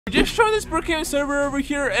Just joined this Brookhaven server over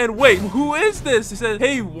here, and wait, who is this? It says,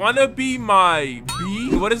 hey, wanna be my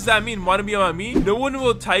bee? What does that mean? Wanna be my me? No one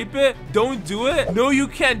will type it. Don't do it. No, you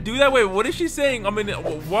can't do that. Wait, what is she saying? I mean,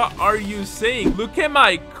 what are you saying? Look at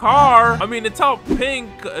my car. I mean, it's all pink.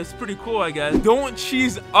 It's pretty cool, I guess. Don't,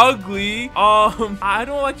 she's ugly. I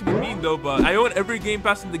don't like to be mean though, but I own every game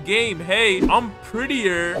pass in the game. Hey, I'm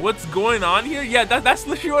prettier. What's going on here? Yeah, that's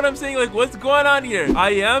literally what I'm saying. Like, what's going on here? I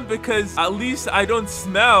am, because at least I don't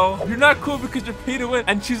smell. You're not cool because you're pay to win.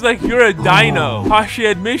 And she's like, you're a dino. She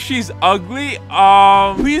admits she's ugly.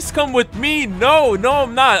 Please come with me. No,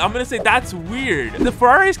 I'm not. I'm gonna say that's weird. The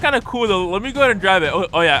Ferrari is kind of cool though. Let me go ahead and drive it.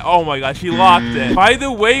 Oh yeah. Oh my gosh, she locked it. By the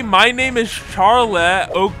way, my name is Charlotte.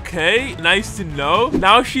 Okay, nice to know.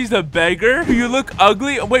 Now she's a beggar. You look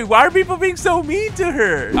ugly. Wait, why are people being so mean to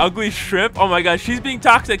her? Ugly shrimp. Oh my gosh, she's being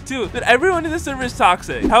toxic too. But everyone in the server is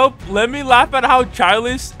toxic. Help, let me laugh at how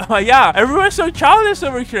childish. Yeah, everyone's so childish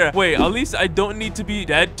over here. Wait, at least I don't need to be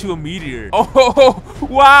dead to a meteor. Oh,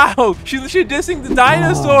 wow. She's dissing the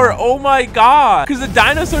dinosaur. Oh my god. Because the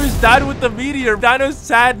dinosaur is died with the meteor. Dino's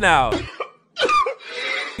sad now.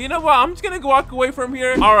 You know what? I'm just gonna walk away from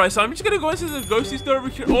here. All right, so I'm just gonna go into the grocery store over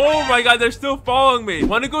here. Oh my god, they're still following me.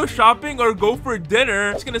 Want to go shopping or go for dinner?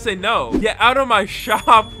 I'm just gonna say no. Get out of my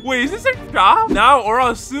shop. Wait, is this a shop? Now or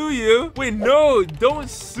I'll sue you. Wait, no, don't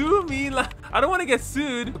sue me. I don't want to get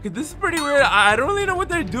sued. Okay, this is pretty weird. I don't really know what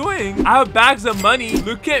they're doing. I have bags of money.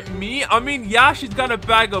 Look at me. I mean, yeah, she's got a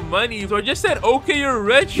bag of money. So I just said, okay, you're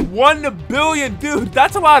rich. 1 billion, dude.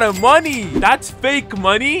 That's a lot of money. That's fake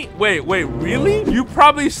money. Wait, really? You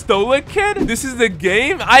probably stole it, kid? This is the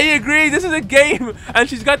game? I agree. This is a game. And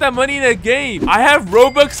she's got that money in a game. I have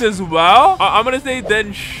Robux as well. I'm going to say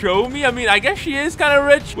then show me. I mean, I guess she is kind of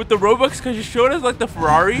rich with the Robux because she showed us like the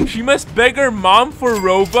Ferrari. She must beg her mom for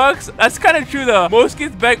Robux. That's kind of true though. Most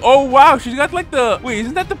kids beg. Oh wow, she's got like the wait,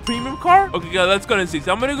 isn't that the premium car? Okay, yeah, let's go and see.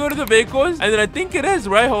 So I'm gonna go to the vehicles, and then I think it is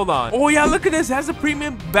right. Hold on. Oh yeah, look at this. It has a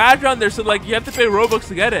premium badge on there, so like you have to pay Robux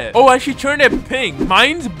to get it. Oh, and she turned it pink.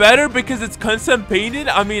 Mine's better because it's custom painted.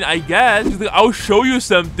 I mean, I guess. She's like, I'll show you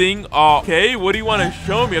something. Okay, what do you want to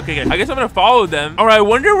show me? Okay, I guess I'm gonna follow them. All right, I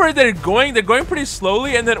wonder where they're going. They're going pretty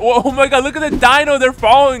slowly, and then oh my god, look at the dino. They're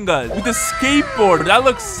following us with the skateboard. That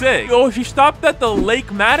looks sick. Oh, she stopped at the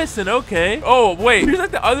Lake Madison. Okay. Oh, wait. Here's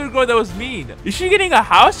like the other girl that was mean. Is she getting a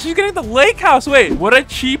house? She's getting the lake house. Wait, what a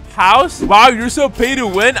cheap house. Wow, you're so pay to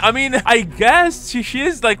win. I mean, I guess she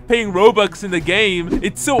is like paying Robux in the game.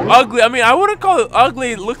 It's so ugly. I mean, I wouldn't call it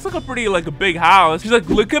ugly. It looks like a pretty like a big house. She's like,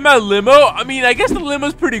 look at my limo. I mean, I guess the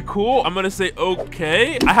limo's pretty cool. I'm gonna say,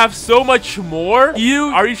 okay. I have so much more. Are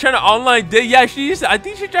you trying to online date? Yeah, I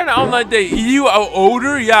think she's trying to online date. You are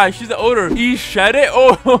older? Yeah, she's the older. Shed it.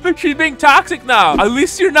 Oh, she's being toxic now. At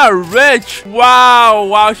least you're not rich.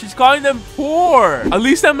 Wow, she's calling them poor. At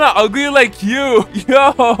least I'm not ugly like you.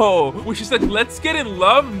 Yo, well, she's like, let's get in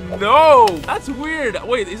love. No, that's weird.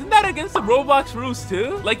 Wait, isn't that against the Roblox rules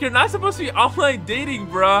too? Like, you're not supposed to be online dating,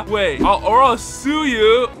 bruh. Wait, or I'll sue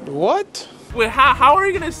you. What? Wait, how are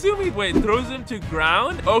you gonna sue me? Wait, throws him to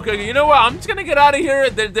ground? Okay, you know what? I'm just gonna get out of here.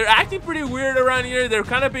 They're acting pretty weird around here. They're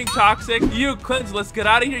kind of being toxic. You, Clint, let's get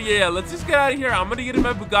out of here. Yeah, let's just get out of here. I'm gonna get in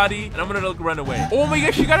my Bugatti, and I'm gonna like, run away. Oh my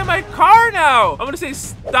gosh, she got in my car now. I'm gonna say,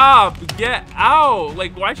 stop. Get out.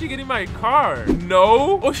 Like, why is she getting my car?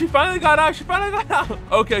 No. Oh, she finally got out.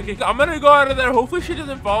 Okay. I'm gonna go out of there. Hopefully, she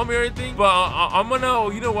doesn't follow me or anything. But I'm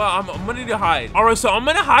gonna, you know what? I'm gonna need to hide. All right, so I'm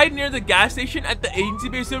gonna hide near the gas station at the agency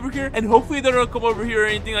base over here, and hopefully they don't come over here or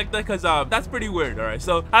anything like that, because that's pretty weird. All right,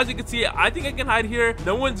 so as you can see, I think I can hide here.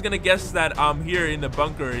 No one's gonna guess that I'm here in the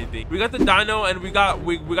bunker or anything. We got the dino, and we got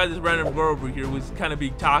this random girl over here who's kind of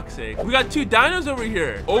being toxic. We got 2 dinos over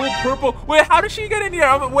here. Oh, purple. Wait, how did she get in here?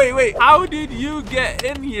 Wait, how did you get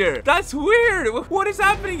in here? That's weird. What is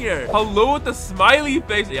happening here? Hello with the smiley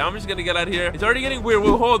face. Yeah, I'm just gonna get out of here. It's already getting weird.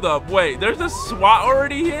 Well, hold up. Wait, there's a SWAT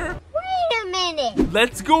already here.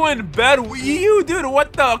 Let's go in bed. Ew, dude,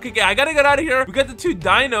 what the? Okay, I gotta get out of here. We got the 2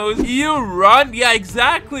 dinos. Ew, run. Yeah,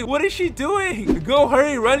 exactly. What is she doing? Go,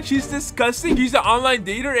 hurry, run. She's disgusting. She's an online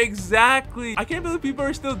dater. Exactly. I can't believe people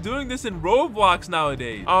are still doing this in Roblox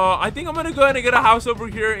nowadays. I think I'm gonna go ahead and get a house over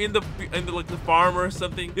here in the like the farm or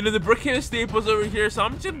something. You know, the Brookhaven staples over here. So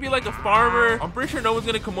I'm just gonna be like a farmer. I'm pretty sure no one's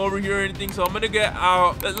gonna come over here or anything. So I'm gonna get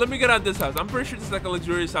out. Let me get out this house. I'm pretty sure this is like a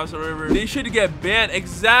luxurious house or whatever. They should get banned.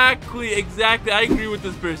 Exactly. I agree with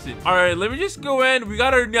this person. All right, let me just go in. We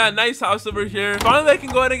got our nice house over here. Finally, I can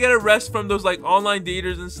go ahead and get a rest from those like online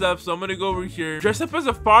daters and stuff. So I'm gonna go over here, dress up as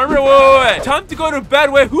a farmer. Wait. Time to go to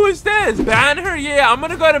bed. Wait, who is this? Ban her? Yeah, I'm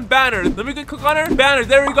gonna go ahead and ban her. Let me go click on her. Ban her.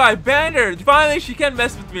 There we go. I banned her. Finally, she can't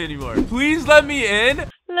mess with me anymore. Please let me in.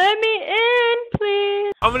 Let me in,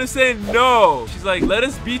 please. I'm gonna say no. She's like, let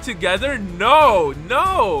us be together. No,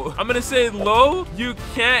 no. I'm gonna say low. You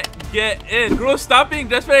can't get in. Girl, stop being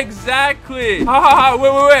desperate. Exactly. Ha ha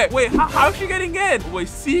ha. Wait. How's she getting in? Wait,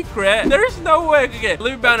 secret? There's no way. Okay,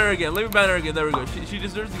 let me ban her again. There we go. She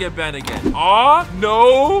deserves to get banned again. Aw,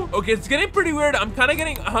 no. Okay, it's getting pretty weird. I'm kind of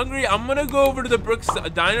getting hungry. I'm gonna go over to the Brooks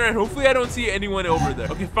Diner and hopefully I don't see anyone over there.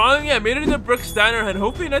 Okay, finally I made it to the Brooks Diner and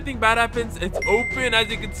hopefully nothing bad happens. It's open as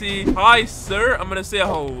you can see. Hi, sir. I'm gonna say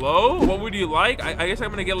hello. What would you like? I guess I'm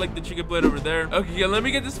gonna get like the chicken plate over there. Okay, yeah, let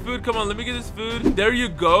me get this food. Come on, let me get this food. There you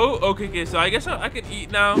go. Okay, so I guess I can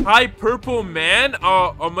eat now. Hi, purple man.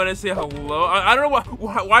 I'm gonna say hello. I don't know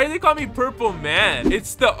why do they call me purple man?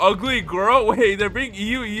 It's the ugly girl. Wait, they're being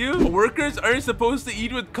ew. Workers aren't supposed to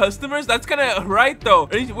eat with customers. That's kind of right though.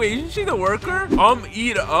 Wait, isn't she the worker?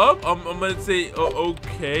 Eat up. I'm gonna say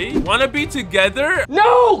okay. Wanna be together?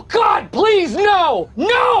 No, God, please, no.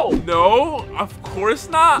 No, of course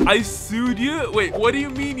not. I sued you. Wait, what do you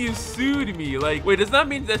mean you sued me? Like, wait, does that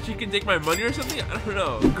mean that she can take my money or something? I don't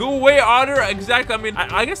know. Go away, Otter. Exactly. I mean,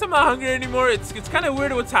 I guess I'm not hungry anymore. It's kind of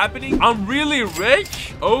weird what's happening. I'm really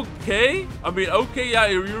rich. Okay. I mean, okay, yeah,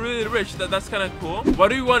 you're really rich. That's kind of cool. Why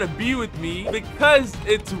do you want to be with me? Because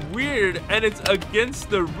it's weird and it's against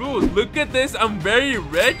the rules. Look at this. I'm very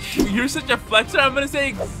rich. You're such a flexer. I'm gonna say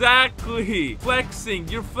exactly. Flexing.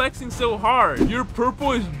 You're flexing so hard. Your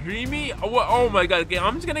purple is dreamy. Oh my god. Okay,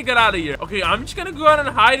 I'm just gonna get out of here. Okay, I'm just gonna go out and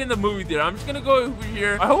hide in the movie theater. I'm just gonna go over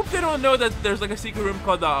here. I hope they don't know that there's like a secret room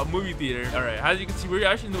called the movie theater. All right, as you can see, we're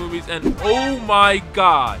actually in the movies and oh my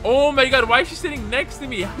god, why is she sitting next to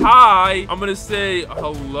me? Hi. I'm gonna say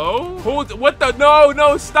hello. Hold. What the?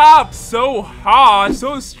 No, stop. So hot,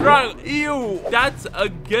 so strong. Ew, that's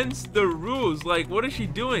against the rules. Like, what is she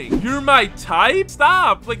doing? You're my type.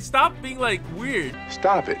 Stop. Like, stop being like weird.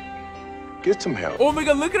 Stop it. Get some help. Oh my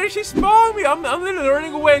god, look at her. She's following me. I'm literally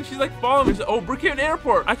running away and she's like following me. Oh, Brookhaven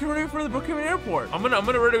Airport. I can run away from the Brookhaven Airport. I'm gonna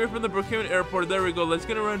run away from the Brookhaven Airport. There we go. Let's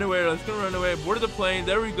run away. Board the plane.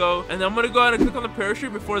 There we go. And I'm gonna go ahead and click on the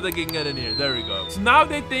parachute before they can get in here. There we go. So now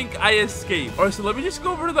they think I escaped. Alright, so let me just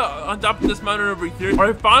go over to on top of this mountain over here.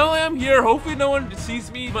 Alright, finally I'm here. Hopefully no one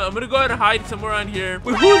sees me. But I'm gonna go ahead and hide somewhere around here.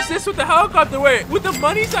 Wait, who is this with the helicopter? Wait, with the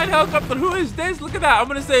money side helicopter. Who is this? Look at that. I'm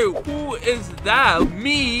gonna say, who is that?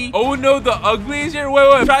 Me? Oh no, the ugly is here.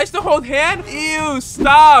 Wait, tries to hold hand. Ew,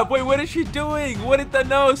 stop. Wait, what is she doing? What is the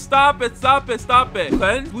no? Stop it.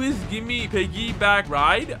 Cleanse, please give me piggyback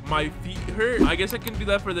ride. My feet hurt. I guess I can do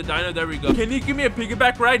that for the dino. There we go. Can you give me a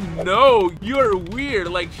piggyback ride? No, you're weird.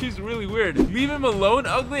 Like, she's really weird. Leave him alone,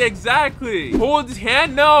 ugly. Exactly. Hold his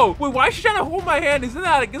hand. No. Wait, why is she trying to hold my hand? Isn't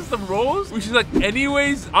that against the rules? She's like,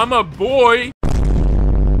 anyways, I'm a boy.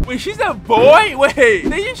 Wait, she's a boy? Wait,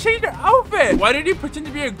 they just changed her outfit. Why did he pretend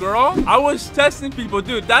to be a girl? I was testing people,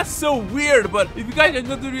 dude. That's so weird. But if you guys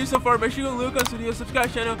enjoyed the video so far, make sure you look on the video, subscribe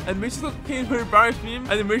to the channel, and make sure you click on the stream,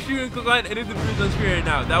 and then make sure you click on any of the videos on screen right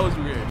now. That was weird.